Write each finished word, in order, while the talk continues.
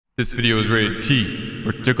This video is rated T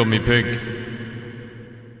or Tickle Me Pink.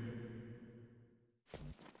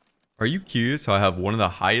 Are you curious how I have one of the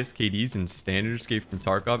highest KDs in standard Escape from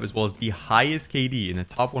Tarkov, as well as the highest KD in the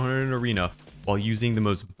top 100 in Arena, while using the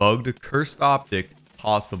most bugged, cursed optic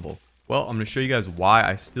possible? Well, I'm going to show you guys why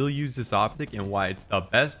I still use this optic and why it's the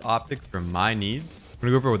best optic for my needs. I'm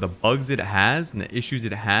going to go over the bugs it has and the issues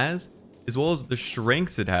it has, as well as the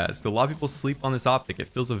strengths it has. So a lot of people sleep on this optic. It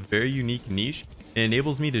fills a very unique niche and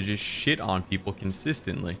enables me to just shit on people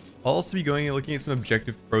consistently. I'll also be going and looking at some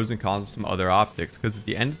objective pros and cons of some other optics, because at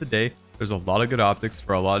the end of the day, there's a lot of good optics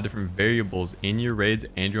for a lot of different variables in your raids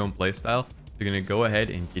and your own playstyle. They're going to go ahead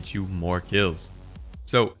and get you more kills.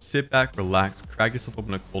 So sit back, relax, crack yourself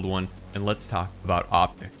open a cold one, and let's talk about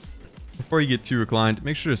optics. Before you get too reclined,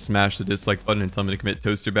 make sure to smash the dislike button and tell me to commit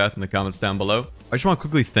toaster bath in the comments down below. I just want to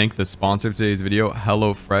quickly thank the sponsor of today's video,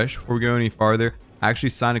 HelloFresh. Before we go any farther, I actually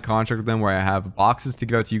signed a contract with them where I have boxes to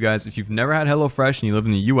give out to you guys. If you've never had HelloFresh and you live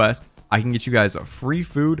in the US, I can get you guys free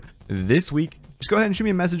food this week. Just go ahead and shoot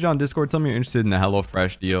me a message on Discord. Tell me you're interested in the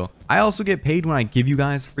HelloFresh deal. I also get paid when I give you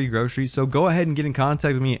guys free groceries, so go ahead and get in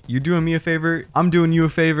contact with me. You're doing me a favor. I'm doing you a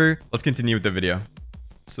favor. Let's continue with the video.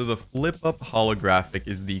 So the Flip-Up Holographic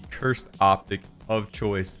is the cursed optic of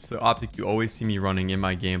choice. It's the optic you always see me running in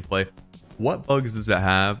my gameplay. What bugs does it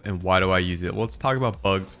have and why do I use it? Well, let's talk about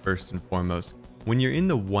bugs first and foremost. When you're in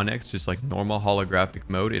the 1x, just like normal holographic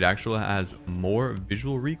mode, it actually has more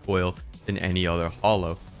visual recoil than any other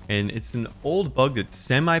holo. And it's an old bug that's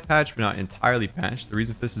semi-patched but not entirely patched. The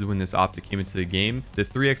reason for this is when this optic came into the game, the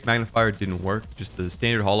 3x magnifier didn't work. Just the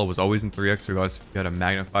standard holo was always in 3x regardless if you had a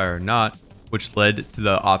magnifier or not, which led to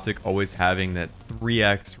the optic always having that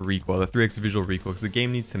 3x recoil, the 3x visual recoil, because the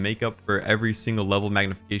game needs to make up for every single level of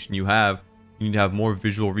magnification you have. You need to have more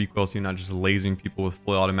visual recoil so you're not just lasering people with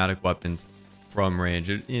fully automatic weapons from range.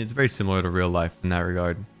 It's very similar to real life in that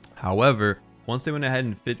regard. However, once they went ahead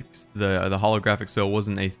and fixed the holographic so it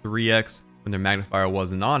wasn't a 3x when their magnifier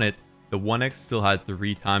wasn't on it, the 1x still had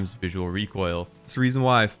 3 times visual recoil. That's the reason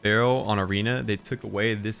why Pharaoh on Arena, they took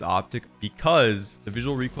away this optic, because the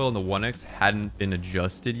visual recoil on the 1x hadn't been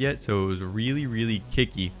adjusted yet, so it was really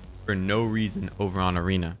kicky for no reason over on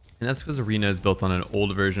Arena. And that's because Arena is built on an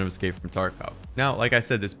old version of Escape from Tarkov. Now, like I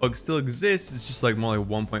said, this bug still exists. It's just like more like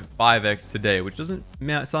 1.5x today, which doesn't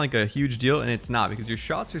sound like a huge deal, and it's not, because your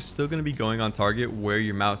shots are still going to be going on target where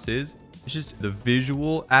your mouse is. It's just the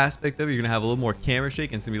visual aspect of it. You're going to have a little more camera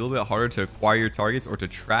shake, and it's going to be a little bit harder to acquire your targets or to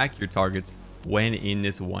track your targets when in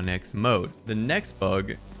this 1x mode. The next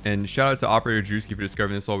bug, and shout out to Operator Drewski for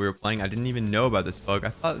discovering this while we were playing. I didn't even know about this bug. I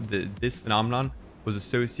thought that this phenomenon was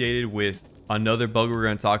associated with another bug we're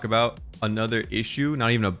going to talk about, another issue,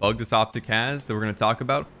 not even a bug this optic has that we're going to talk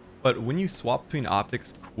about. But when you swap between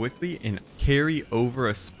optics quickly and carry over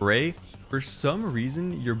a spray, for some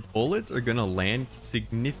reason your bullets are going to land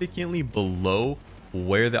significantly below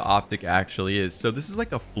where the optic actually is. So this is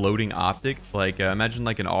like a floating optic, like imagine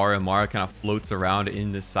like an RMR kind of floats around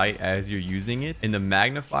in the sight as you're using it. In the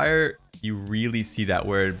magnifier, you really see that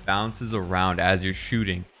where it bounces around as you're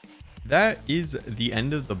shooting. That is the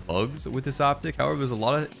end of the bugs with this optic. However, there's a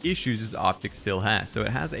lot of issues this optic still has. So it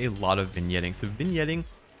has a lot of vignetting. So vignetting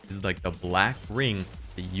is like the black ring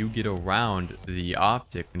that you get around the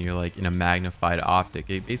optic when you're like in a magnified optic.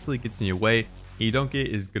 It basically gets in your way. You don't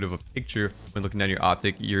get as good of a picture when looking at your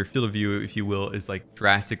optic. Your field of view, if you will, is like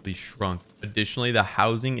drastically shrunk. Additionally, the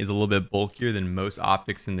housing is a little bit bulkier than most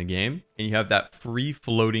optics in the game, and you have that free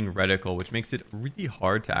floating reticle, which makes it really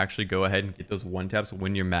hard to actually go ahead and get those one taps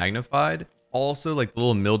when you're magnified. Also, like the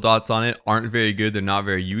little mill dots on it aren't very good. They're not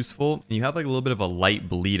very useful, and you have like a little bit of a light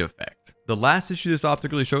bleed effect. The last issue this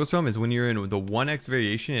optic really shows from is when you're in the 1x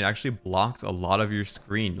variation, it actually blocks a lot of your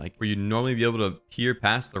screen. Like where you'd normally be able to peer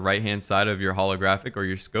past the right hand side of your holographic or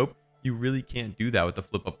your scope, you really can't do that with the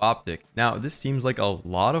Flip-Up optic. Now, this seems like a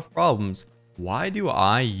lot of problems. Why do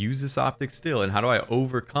I use this optic still, and how do I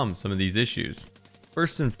overcome some of these issues?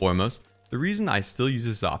 First and foremost, the reason I still use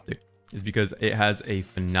this optic is because it has a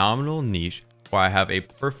phenomenal niche where I have a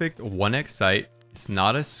perfect 1x sight. It's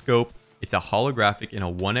not a scope. It's a holographic in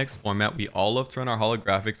a 1x format. We all love to run our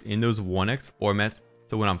holographics in those 1x formats.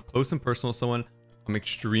 So when I'm close and personal with someone, I'm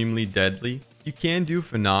extremely deadly. You can do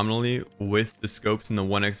phenomenally with the scopes and the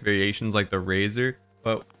 1x variations like the Razor,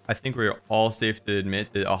 but I think we're all safe to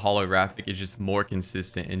admit that a holographic is just more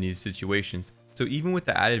consistent in these situations. So even with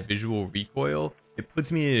the added visual recoil, it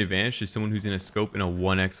puts me at an advantage to someone who's in a scope in a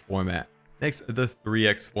 1x format. Next, the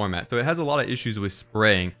 3x format. So it has a lot of issues with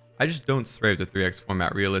spraying. I just don't spray with the 3x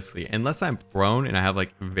format realistically. Unless I'm prone and I have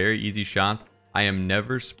like very easy shots, I am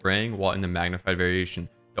never spraying while in the magnified variation.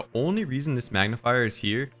 The only reason this magnifier is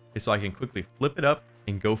here is so I can quickly flip it up,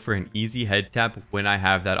 and go for an easy head tap when I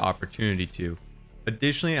have that opportunity to.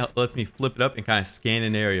 Additionally, it lets me flip it up and kind of scan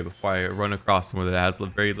an area before I run across somewhere that has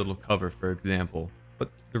very little cover, for example.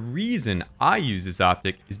 But the reason I use this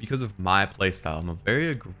optic is because of my playstyle. I'm a very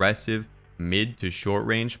aggressive mid to short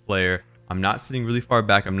range player. I'm not sitting really far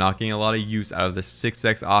back. I'm not getting a lot of use out of the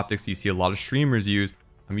 6x optics you see a lot of streamers use.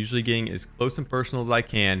 I'm usually getting as close and personal as I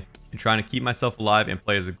can and trying to keep myself alive and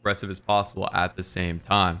play as aggressive as possible at the same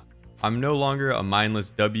time. I'm no longer a mindless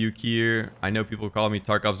W keyer. I know people call me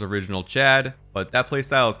Tarkov's original Chad, but that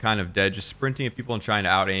playstyle is kind of dead. Just sprinting at people and trying to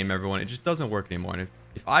out-aim everyone, it just doesn't work anymore. And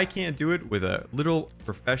if I can't do it with a little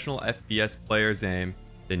professional FPS player's aim,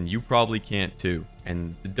 then you probably can't too.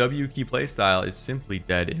 And the W key playstyle is simply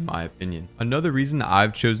dead in my opinion. Another reason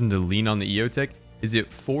I've chosen to lean on the EOTech is it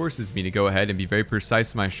forces me to go ahead and be very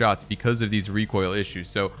precise in my shots because of these recoil issues.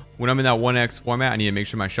 So when I'm in that 1x format, I need to make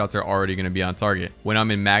sure my shots are already going to be on target. When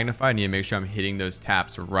I'm in magnified, I need to make sure I'm hitting those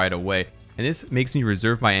taps right away. And this makes me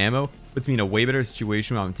reserve my ammo, puts me in a way better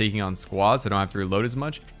situation when I'm taking on squads, so I don't have to reload as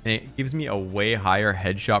much, and it gives me a way higher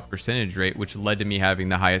headshot percentage rate, which led to me having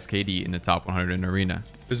the highest KD in the top 100 in Arena.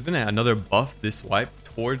 There's been another buff this wipe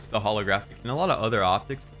towards the holographic and a lot of other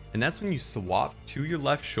optics, and that's when you swap to your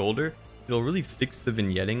left shoulder. It'll really fix the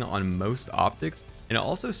vignetting on most optics, and it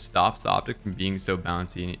also stops the optic from being so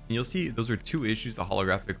bouncy. And you'll see those are two issues the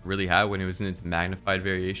holographic really had when it was in its magnified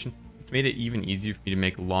variation. It's made it even easier for me to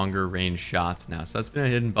make longer range shots now. So that's been a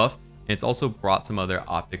hidden buff, and it's also brought some other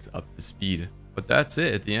optics up to speed. But that's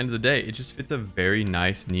it. At the end of the day, it just fits a very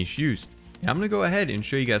nice niche use. And I'm going to go ahead and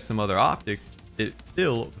show you guys some other optics that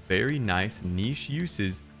fill very nice niche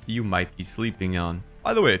uses that you might be sleeping on.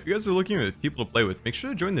 By the way, if you guys are looking for people to play with, make sure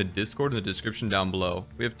to join the Discord in the description down below.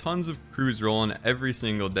 We have tons of crews rolling every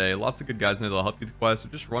single day. Lots of good guys in there that'll help you with quests or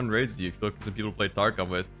just run raids with you if you look for some people to play Tarkov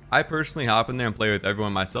with. I personally hop in there and play with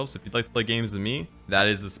everyone myself, so if you'd like to play games with me, that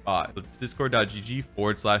is the spot. It's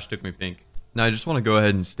discord.gg/tookmepink. Now, I just want to go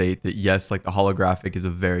ahead and state that yes, like the holographic is a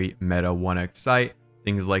very meta 1x sight.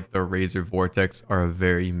 Things like the Razor Vortex are a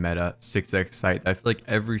very meta 6x sight that I feel like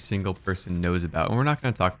every single person knows about. And we're not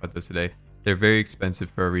going to talk about those today. They're very expensive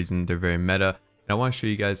for a reason. They're very meta. And I want to show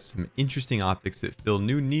you guys some interesting optics that fill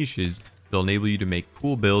new niches that'll enable you to make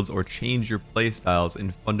cool builds or change your play styles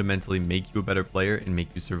and fundamentally make you a better player and make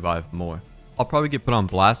you survive more. I'll probably get put on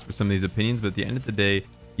blast for some of these opinions, but at the end of the day,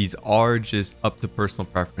 these are just up to personal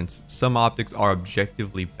preference. Some optics are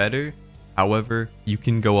objectively better. However, you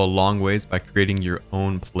can go a long ways by creating your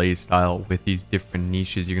own play style with these different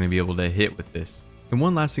niches you're going to be able to hit with this. And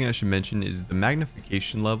one last thing I should mention is the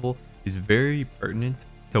magnification level is very pertinent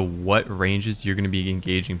to what ranges you're going to be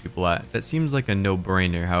engaging people at. That seems like a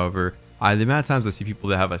no-brainer. However, the amount of times I see people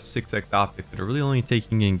that have a 6x optic that are really only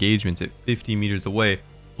taking engagements at 50 meters away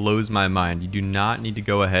blows my mind. You do not need to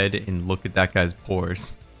go ahead and look at that guy's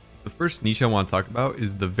pores. The first niche I want to talk about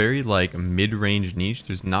is the very mid-range niche.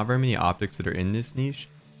 There's not very many optics that are in this niche.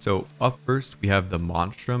 So up first we have the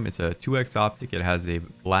Monstrum. It's a 2x optic. It has a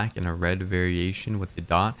black and a red variation with the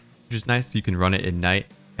dot, which is nice. You can run it at night.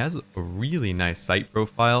 It has a really nice sight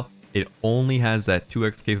profile. It only has that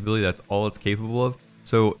 2x capability. That's all it's capable of.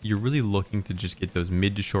 So you're really looking to just get those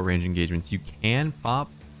mid to short range engagements. You can pop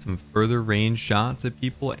some further range shots at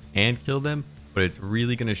people and kill them, but it's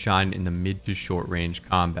really going to shine in the mid to short range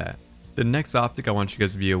combat. The next optic I want you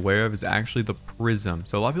guys to be aware of is actually the Prism.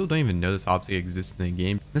 So a lot of people don't even know this optic exists in the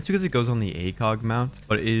game. That's because it goes on the ACOG mount,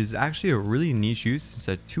 but it is actually a really niche use. It's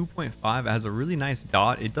at 2.5. It has a really nice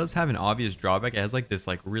dot. It does have an obvious drawback. It has this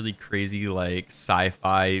really crazy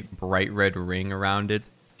sci-fi bright red ring around it.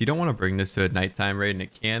 You don't want to bring this to a nighttime raid, and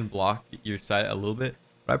it can block your sight a little bit.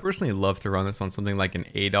 But I personally love to run this on something like an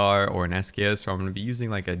ADAR or an SKS, so I'm going to be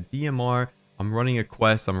using a DMR. I'm running a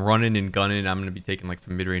quest, I'm running and gunning, and I'm going to be taking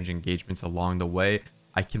some mid-range engagements along the way.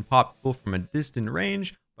 I can pop people from a distant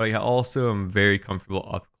range, but I also am very comfortable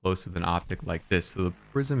up close with an optic like this. So the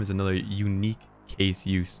Prism is another unique case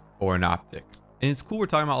use for an optic. And it's cool we're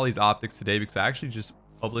talking about all these optics today because I actually just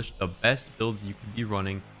published the best builds you can be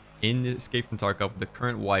running in the Escape from Tarkov with the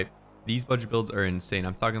current wipe. These budget builds are insane.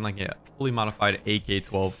 I'm talking a fully modified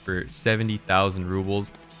AK-12 for 70,000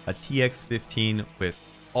 rubles, a TX-15 with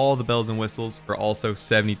all the bells and whistles for also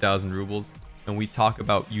 70,000 rubles, and we talk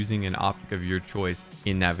about using an optic of your choice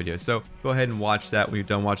in that video. So go ahead and watch that when you're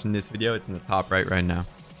done watching this video. It's in the top right now.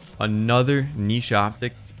 Another niche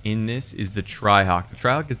optic in this is the Tri-Hawk. The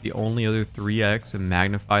Tri-Hawk is the only other 3x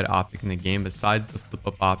magnified optic in the game besides the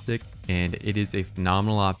Flip-Up Optic, and it is a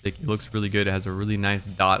phenomenal optic. It looks really good. It has a really nice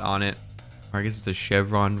dot on it, or I guess it's a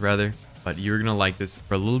chevron rather. But you're going to like this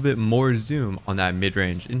for a little bit more zoom on that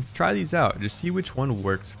mid-range, and try these out. Just see which one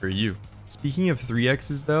works for you. Speaking of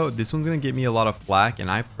 3Xs though, this one's going to get me a lot of flack, and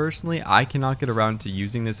I cannot get around to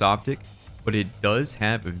using this optic, but it does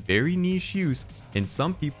have a very niche use, and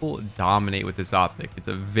some people dominate with this optic. It's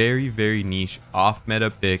a very, very niche off-meta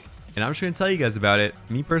pick, and I'm just going to tell you guys about it.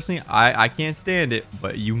 Me personally, I can't stand it,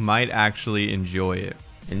 but you might actually enjoy it.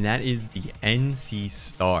 And that is the NC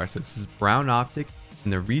Star. So it's this brown optic,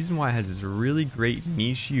 and the reason why it has this really great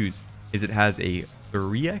niche use is it has a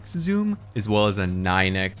 3x zoom as well as a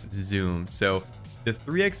 9x zoom. So the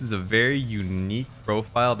 3x is a very unique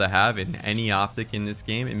profile to have in any optic in this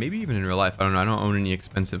game, and maybe even in real life. I don't know, I don't own any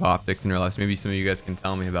expensive optics in real life, so maybe some of you guys can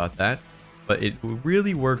tell me about that. But it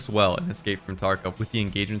really works well in Escape from Tarkov with the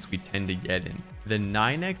engagements we tend to get in. The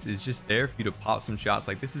 9x is just there for you to pop some shots.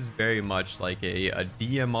 Like, this is very much like a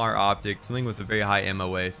DMR optic, something with a very high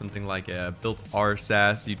MOA, something like a built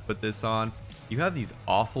RSAS. You'd put this on. You have these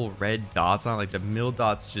awful red dots on, like the mill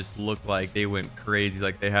dots just look like they went crazy,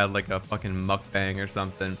 like they had like a fucking mukbang or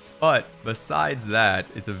something. But besides that,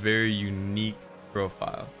 it's a very unique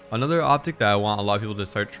profile. Another optic that I want a lot of people to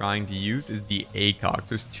start trying to use is the ACOG.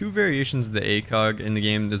 There's two variations of the ACOG in the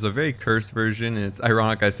game. There's a very cursed version, and it's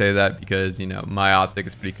ironic I say that because, you know, my optic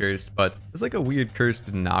is pretty cursed, but there's like a weird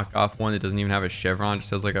cursed knockoff one that doesn't even have a chevron,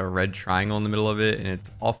 just has like a red triangle in the middle of it, and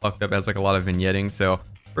it's all fucked up. It has like a lot of vignetting, so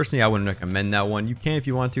personally I wouldn't recommend that one. You can if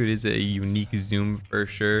you want to. It is a unique zoom for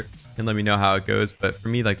sure, and let me know how it goes, but for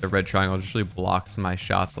me, like, the red triangle just really blocks my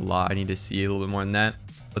shots a lot. I need to see a little bit more than that.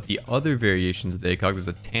 But the other variations of the ACOG, there's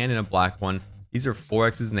a tan and a black one. These are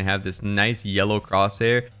 4Xs, and they have this nice yellow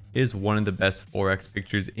crosshair. It is one of the best 4X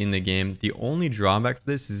pictures in the game. The only drawback for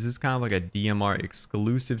this is kind of like a DMR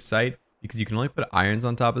exclusive sight, because you can only put irons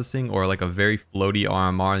on top of this thing, or like a very floaty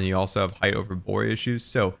RMR, and you also have height over bore issues.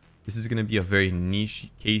 So this is going to be a very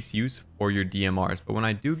niche case use for your DMRs. But when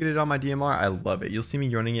I do get it on my DMR, I love it. You'll see me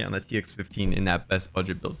running it on the TX15 in that best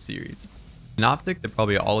budget build series. An optic that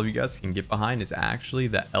probably all of you guys can get behind is actually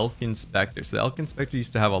the Elk Inspector. So the Elk Inspector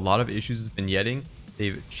used to have a lot of issues with vignetting.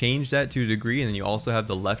 They've changed that to a degree, and then you also have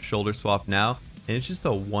the left shoulder swap now, and it's just a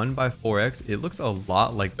 1x4x. It looks a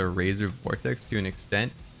lot like the Razor Vortex to an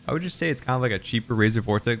extent. I would just say it's kind of like a cheaper Razor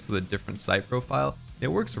Vortex with a different sight profile. It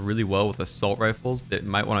works really well with assault rifles that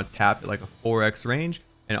might want to tap at like a 4x range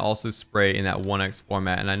and also spray in that 1x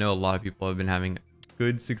format, and I know a lot of people have been having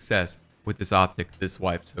good success with this optic this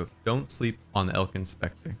wipe, so don't sleep on the Elk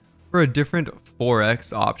Inspector. For a different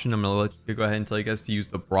 4x option, I'm going to go ahead and tell you guys to use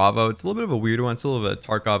the Bravo. It's a little bit of a weird one. It's a little bit of a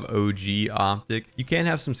Tarkov OG optic. You can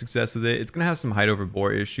have some success with it. It's going to have some height over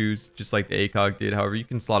bore issues, just like the ACOG did. However, you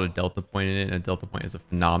can slot a delta point in it, and a delta point is a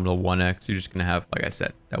phenomenal 1x. You're just going to have, like I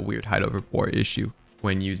said, that weird height over bore issue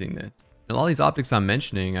when using this. And all these optics I'm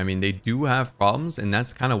mentioning, I mean, they do have problems, and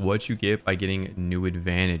that's kind of what you get by getting new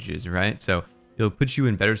advantages, right? So it'll put you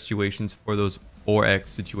in better situations for those 4x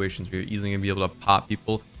situations where you're easily gonna be able to pop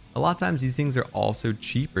people. A lot of times these things are also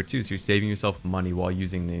cheaper too, so you're saving yourself money while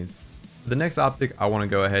using these. The next optic I want to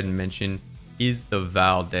go ahead and mention is the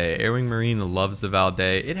Valday. Airwing Marine loves the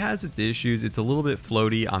Valday. It has its issues. It's a little bit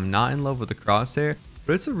floaty. I'm not in love with the crosshair,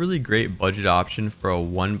 but it's a really great budget option for a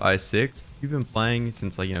 1x6. You've been playing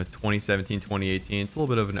since, like, you know, 2017, 2018. It's a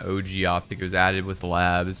little bit of an OG optic. It was added with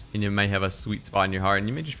labs, and you might have a sweet spot in your heart, and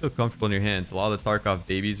you may just feel comfortable in your hands. A lot of the Tarkov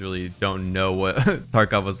babies really don't know what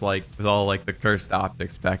Tarkov was like with all like the cursed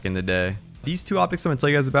optics back in the day. These two optics I'm going to tell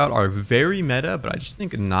you guys about are very meta, but I just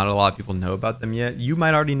think not a lot of people know about them yet. You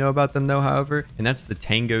might already know about them though, however, and that's the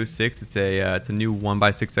Tango 6. It's a new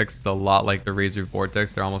 1x6x. It's a lot like the Razor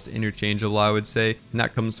Vortex. They're almost interchangeable, I would say. And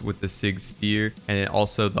that comes with the Sig Spear, and then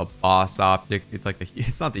also the Boss optic. It's like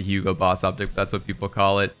it's not the Hugo Boss optic, but that's what people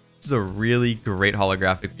call it. This is a really great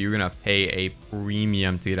holographic, but you're going to pay a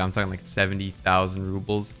premium to get. I'm talking like 70,000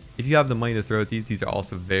 rubles. If you have the money to throw at these are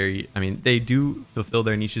also very, I mean, they do fulfill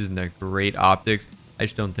their niches and they're great optics. I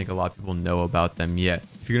just don't think a lot of people know about them yet.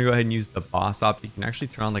 If you're gonna go ahead and use the Boss optic, you can actually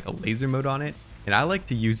turn on like a laser mode on it. And I like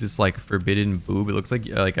to use this like forbidden boob. It looks like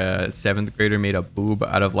a 7th grader made a boob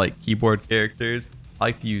out of like keyboard characters. I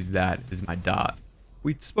like to use that as my dot.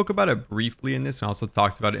 We spoke about it briefly in this, and I also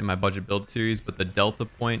talked about it in my budget build series, but the Delta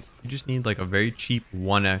point, you just need like a very cheap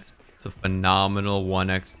 1x. It's a phenomenal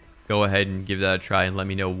 1x. Go ahead and give that a try and let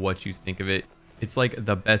me know what you think of it. It's like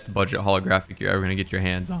the best budget holographic you're ever going to get your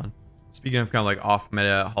hands on. Speaking of kind of like off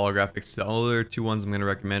meta holographics, the other two ones I'm going to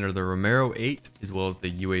recommend are the Romero 8 as well as the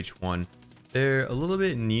UH1. They're a little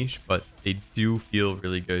bit niche, but they do feel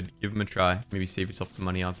really good. Give them a try. Maybe save yourself some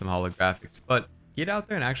money on some holographics, but get out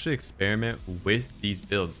there and actually experiment with these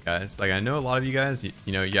builds, guys. Like, I know a lot of you guys, you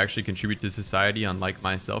know, you actually contribute to society, unlike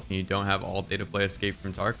myself, and you don't have all day to play Escape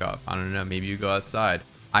from Tarkov. I don't know, maybe you go outside.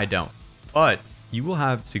 I don't. But You will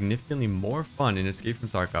have significantly more fun in Escape from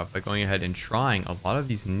Tarkov by going ahead and trying a lot of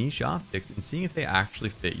these niche optics and seeing if they actually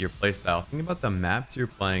fit your playstyle. Think about the maps you're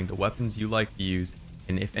playing, the weapons you like to use,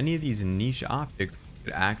 and if any of these niche optics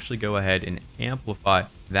could actually go ahead and amplify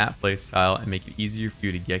that playstyle and make it easier for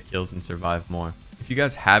you to get kills and survive more. If you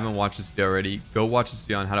guys haven't watched this video already, go watch this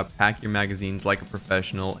video on how to pack your magazines like a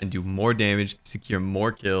professional and do more damage, secure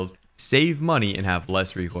more kills, save money, and have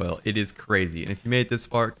less recoil. It is crazy. And if you made it this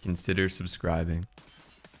far, consider subscribing.